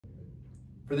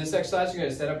For this exercise, you're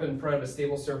going to set up in front of a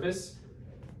stable surface,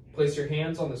 place your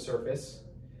hands on the surface,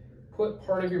 put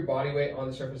part of your body weight on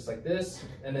the surface like this,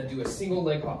 and then do a single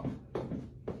leg hop.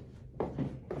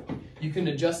 You can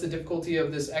adjust the difficulty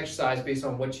of this exercise based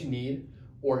on what you need,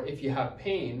 or if you have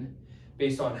pain,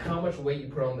 based on how much weight you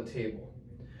put on the table.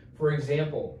 For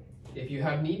example, if you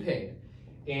have knee pain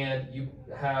and you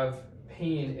have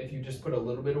pain if you just put a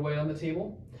little bit of weight on the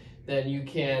table, then you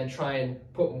can try and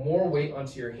put more weight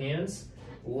onto your hands,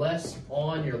 less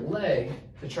on your leg,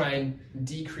 to try and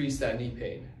decrease that knee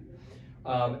pain.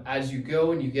 As you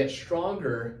go and you get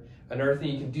stronger, another thing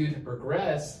you can do to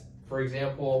progress, for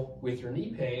example, with your knee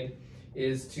pain,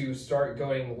 is to start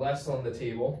going less on the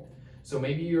table. So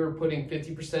maybe you're putting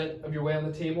 50% of your weight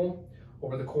on the table.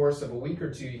 Over the course of a week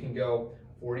or two, you can go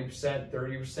 40%,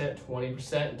 30%,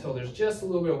 20% until there's just a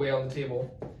little bit of weight on the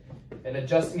table, and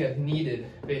adjusting as needed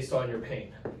based on your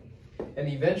pain. And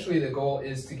eventually the goal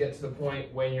is to get to the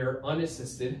point when you're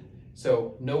unassisted,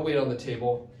 so no weight on the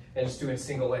table, and just doing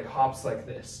single leg hops like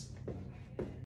this.